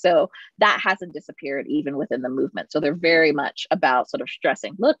like. So that hasn't disappeared even within the movement. So they're very much about sort of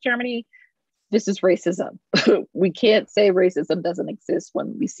stressing, look, Germany, this is racism. We can't say racism doesn't exist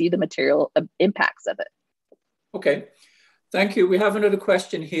when we see the material impacts of it. Okay, thank you. We have another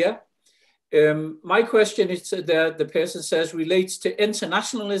question here. My question is, the person says, relates to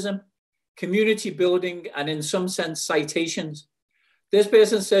internationalism, community building, and in some sense, citations. This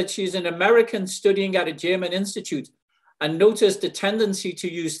person said she's an American studying at a German institute and noticed a tendency to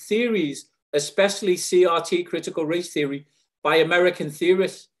use theories, especially CRT, critical race theory, by American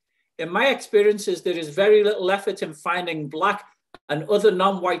theorists. In my experiences, there is very little effort in finding Black and other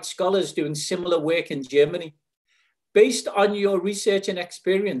non-white scholars doing similar work in Germany. Based on your research and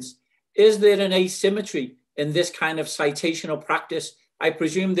experience, is there an asymmetry in this kind of citational practice? I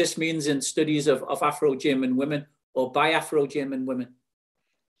presume this means in studies of Afro-German women or by Afro-German women.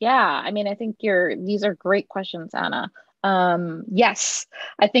 Yeah, I mean, I think these are great questions, Anna. Yes,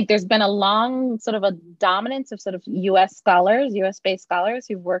 I think there's been a long sort of a dominance of sort of US scholars, US-based scholars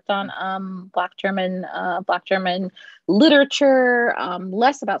who've worked on Black German literature,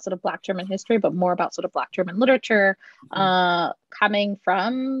 less about sort of Black German history, but more about sort of Black German literature, coming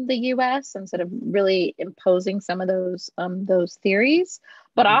from the US and sort of really imposing some of those theories,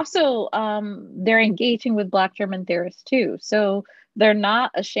 but also they're engaging with Black German theorists too. So they're not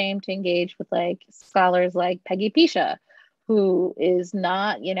ashamed to engage with like scholars like Peggy Pisha, who is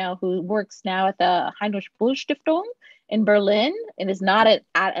not, who works now at the Heinrich Böll Stiftung in Berlin, and is not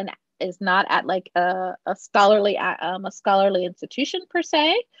at like a scholarly institution per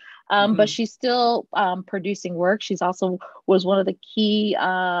se, but she's still producing work. She's also was one of the key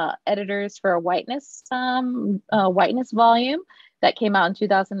editors for a whiteness volume that came out in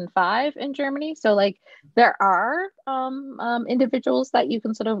 2005 in Germany. So like there are individuals that you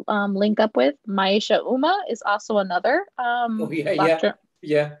can sort of link up with. Maisha Uma is also another. Maisha,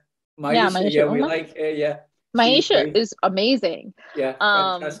 Maisha is amazing. Yeah,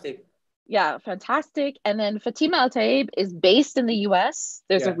 fantastic. Yeah, fantastic. And then Fatima Al-Taib is based in the US.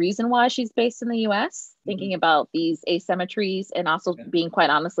 There's a reason why she's based in the US, thinking about these asymmetries and also being quite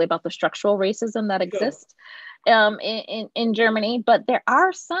honestly about the structural racism that exists in Germany. But there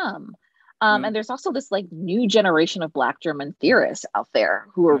are some. And there's also this like new generation of Black German theorists out there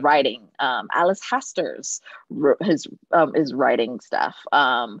who are writing. Alice Hasters is writing stuff.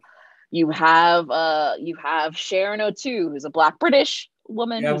 You have Sharon O'Toole, who's a Black British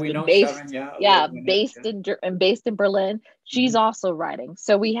woman who's been based in Berlin. She's also writing.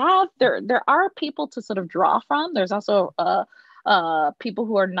 So we have there are people to sort of draw from. There's also people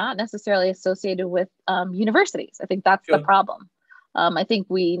who are not necessarily associated with universities. I think that's the problem. I think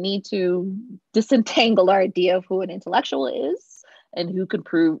we need to disentangle our idea of who an intellectual is and who can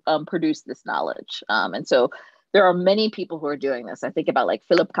produce this knowledge. And so there are many people who are doing this. I think about like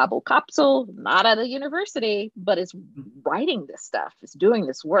Philip Cabo Capsule, not at a university, but is writing this stuff, is doing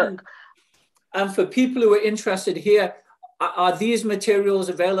this work. And for people who are interested here, are these materials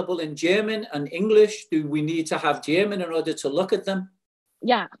available in German and English? Do we need to have German in order to look at them?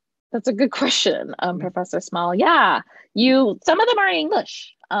 Yeah, that's a good question, Professor Small. Yeah, some of them are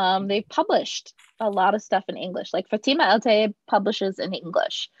English. They've published a lot of stuff in English. Like Fatima El-Taib publishes in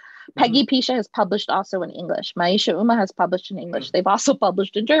English. Peggy Pisha has published also in English. Maisha Uma has published in English. They've also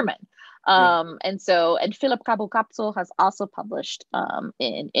published in German. And Philip Cabo Capsule has also published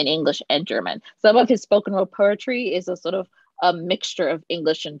in English and German. Some of his spoken word poetry is a sort of a mixture of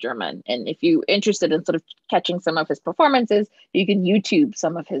English and German. And if you're interested in sort of catching some of his performances, you can YouTube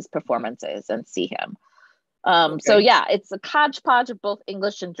some of his performances and see him. So yeah, it's a hodgepodge of both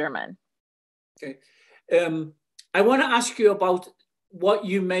English and German. Okay. I want to ask you about what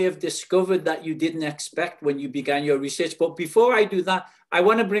you may have discovered that you didn't expect when you began your research. But before I do that, I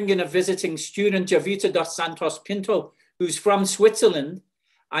want to bring in a visiting student, Javita dos Santos Pinto, who's from Switzerland,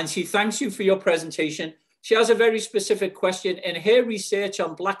 and she thanks you for your presentation. She has a very specific question. In her research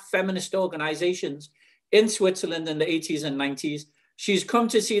on Black feminist organizations in Switzerland in the 80s and 90s, she's come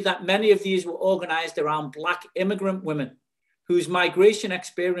to see that many of these were organized around Black immigrant women whose migration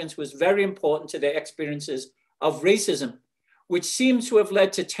experience was very important to their experiences of racism, which seems to have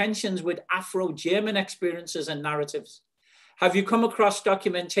led to tensions with Afro-German experiences and narratives. Have you come across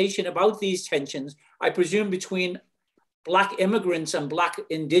documentation about these tensions, I presume between Black immigrants and Black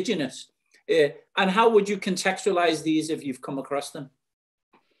indigenous. And how would you contextualize these if you've come across them?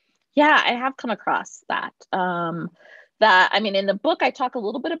 Yeah, I have come across that. I mean, in the book, I talk a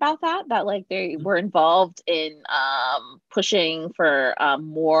little bit about that like they were involved in pushing for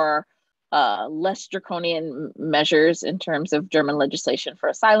more less draconian measures in terms of German legislation for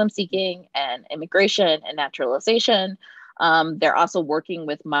asylum seeking and immigration and naturalization. They're also working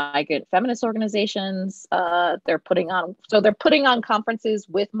with migrant feminist organizations. They're putting on conferences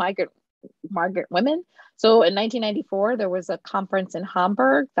with migrant women. So in 1994, there was a conference in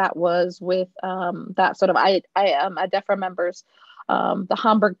Hamburg that was with that sort of ADEFRA members, the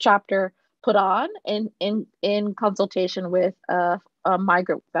Hamburg chapter put on in consultation with a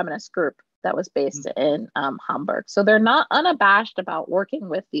migrant feminist group that was based in Hamburg. So they're not unabashed about working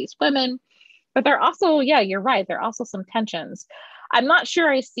with these women, but they're also, yeah, you're right. There are also some tensions. I'm not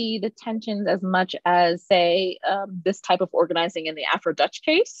sure I see the tensions as much as, say, this type of organizing in the Afro-Dutch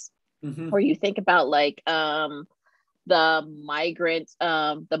case, where you think about like the migrant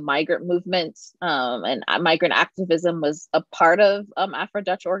movements and migrant activism was a part of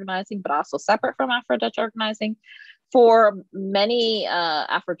Afro-Dutch organizing, but also separate from Afro-Dutch organizing. For many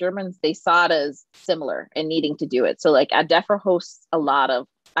Afro-Germans, they saw it as similar and needing to do it. So like ADEFRA hosts a lot of,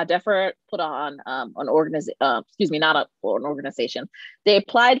 ADEFRA put on an organization. They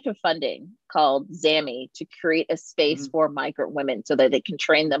applied for funding called ZAMI to create a space for migrant women so that they can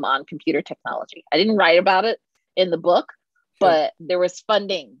train them on computer technology. I didn't write about it in the book, but there was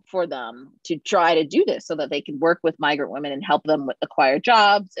funding for them to try to do this so that they can work with migrant women and help them acquire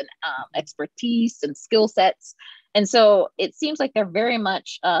jobs and expertise and skill sets. And so it seems like they're very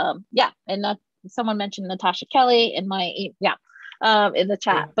much, and someone mentioned Natasha Kelly in in the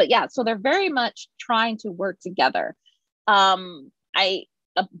chat, but yeah, so they're very much trying to work together. A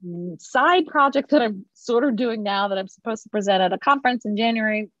side project that I'm sort of doing now that I'm supposed to present at a conference in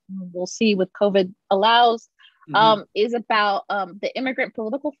January, we'll see what COVID allows, is about the Immigrant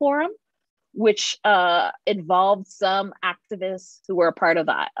Political Forum, which involved some activists who were a part of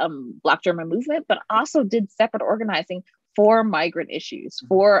the Black German movement, but also did separate organizing for migrant issues,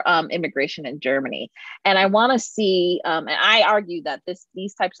 for immigration in Germany. And I want to see, and I argue that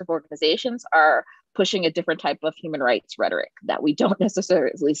these types of organizations are pushing a different type of human rights rhetoric that we don't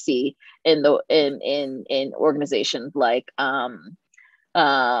necessarily see in organizations like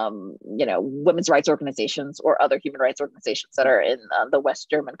women's rights organizations or other human rights organizations that are in the West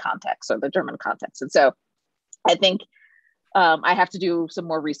German context or the German context. And so I think I have to do some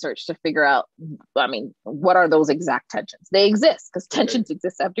more research to figure out, what are those exact tensions? They exist because tensions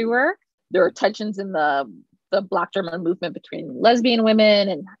exist everywhere. There are tensions in the Black German movement between lesbian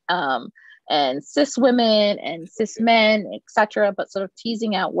women and cis women and cis men, etc. But sort of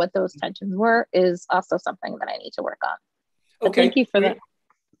teasing out what those tensions were is also something that I need to work on. Okay. Thank you for that.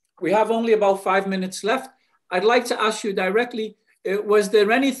 We have only about 5 minutes left. I'd like to ask you directly, was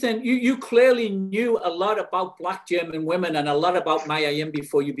there anything, you clearly knew a lot about Black German women and a lot about May Ayim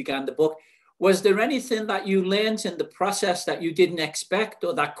before you began the book. Was there anything that you learned in the process that you didn't expect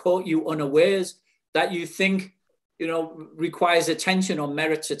or that caught you unawares that you think, requires attention or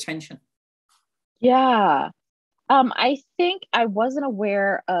merits attention? Yeah, I think I wasn't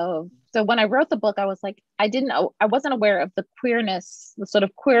aware of, so when I wrote the book, I was like, I wasn't aware of the queerness, the sort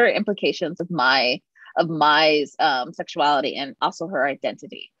of queer implications of May's sexuality and also her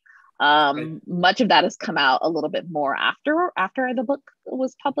identity. Much of that has come out a little bit more after the book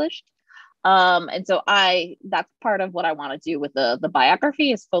was published. And so that's part of what I want to do with the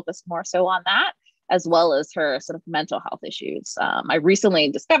biography is focus more so on that, as well as her sort of mental health issues. I recently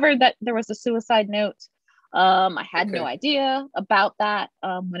discovered that there was a suicide note. I had no idea about that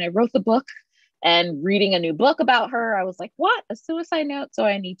when I wrote the book. And reading a new book about her, I was like, what? A suicide note? So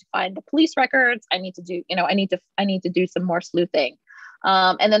I need to find the police records. I need to do, I need to do some more sleuthing.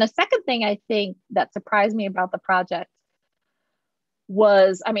 And then a second thing I think that surprised me about the project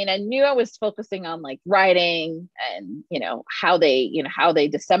was, I knew I was focusing on like writing and, how they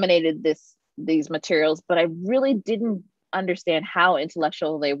disseminated these materials, but I really didn't understand how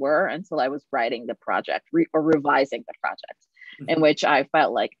intellectual they were until I was writing the project or revising the project. In which I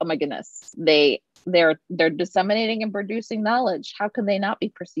felt like, oh my goodness, they're disseminating and producing knowledge. How can they not be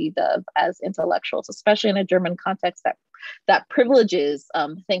perceived as intellectuals, especially in a German context that privileges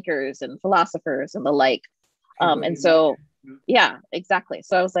thinkers and philosophers and the like. And so, yeah, exactly.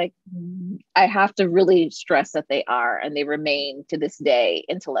 So I was like, I have to really stress that they are, and they remain to this day,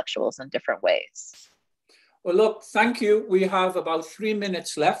 intellectuals in different ways. Well, look, thank you. We have about 3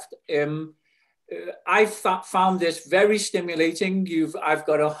 minutes left. I found this very stimulating. I've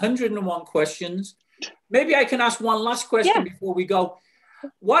got 101 questions. maybe I can ask one last question before we go.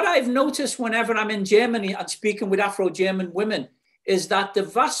 What I've noticed whenever I'm in Germany and speaking with Afro-German women is that the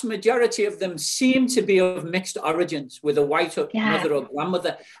vast majority of them seem to be of mixed origins with a white mother or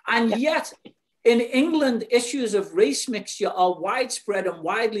grandmother. And yet in England, issues of race mixture are widespread and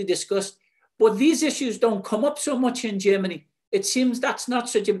widely discussed, but these issues don't come up so much in Germany. It seems that's not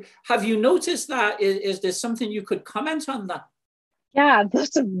such a, have you noticed that? Is there something you could comment on that? Yeah,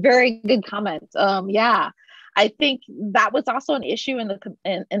 that's a very good comment. I think that was also an issue in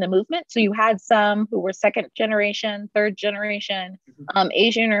the movement. So you had some who were second generation, third generation,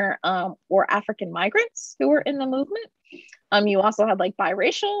 Asian or African migrants who were in the movement. You also had like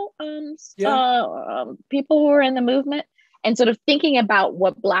biracial people who were in the movement, and sort of thinking about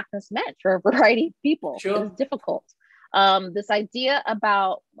what Blackness meant for a variety of people is difficult. This idea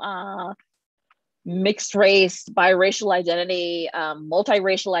about mixed race, biracial identity,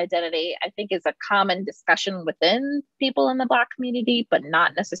 multiracial identity, I think is a common discussion within people in the Black community, but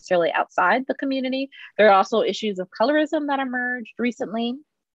not necessarily outside the community. There are also issues of colorism that emerged recently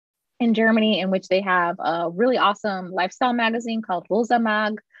in Germany, in which they have a really awesome lifestyle magazine called Rosa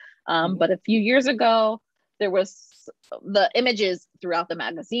Mag. But a few years ago, there was the images throughout the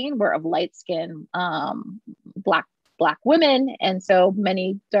magazine were of light-skinned Black women. And so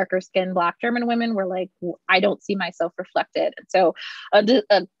many darker skinned Black German women were like, I don't see myself reflected. And so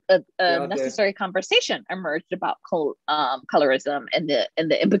a necessary conversation emerged about colorism and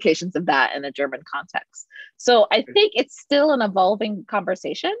the implications of that in the German context. So I think it's still an evolving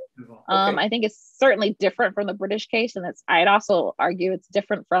conversation. I think it's certainly different from the British case. And I'd also argue it's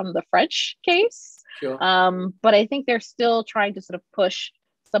different from the French case. But I think they're still trying to sort of push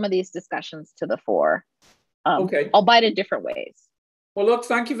some of these discussions to the fore. Albeit in different ways. Well, look,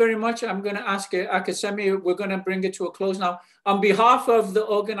 thank you very much. I'm going to ask Akasemi, we're going to bring it to a close now. On behalf of the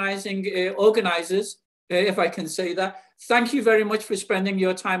organizers, if I can say that, thank you very much for spending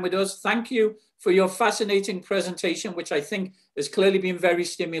your time with us. Thank you for your fascinating presentation, which I think has clearly been very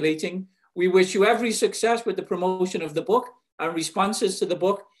stimulating. We wish you every success with the promotion of the book and responses to the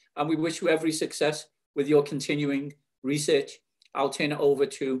book, and we wish you every success with your continuing research. I'll turn it over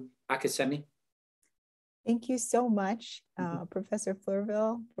to Akasemi. Thank you so much, Professor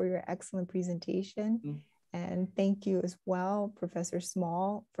Florvil, for your excellent presentation. And thank you as well, Professor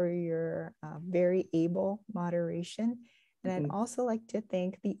Small, for your very able moderation. And I'd also like to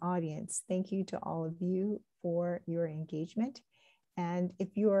thank the audience. Thank you to all of you for your engagement. And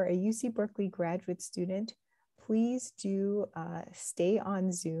if you are a UC Berkeley graduate student, please do stay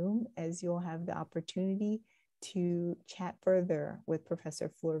on Zoom, as you'll have the opportunity to chat further with Professor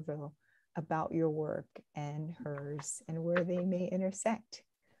Florvil about your work and hers and where they may intersect.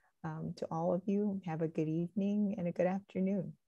 To all of you, have a good evening and a good afternoon.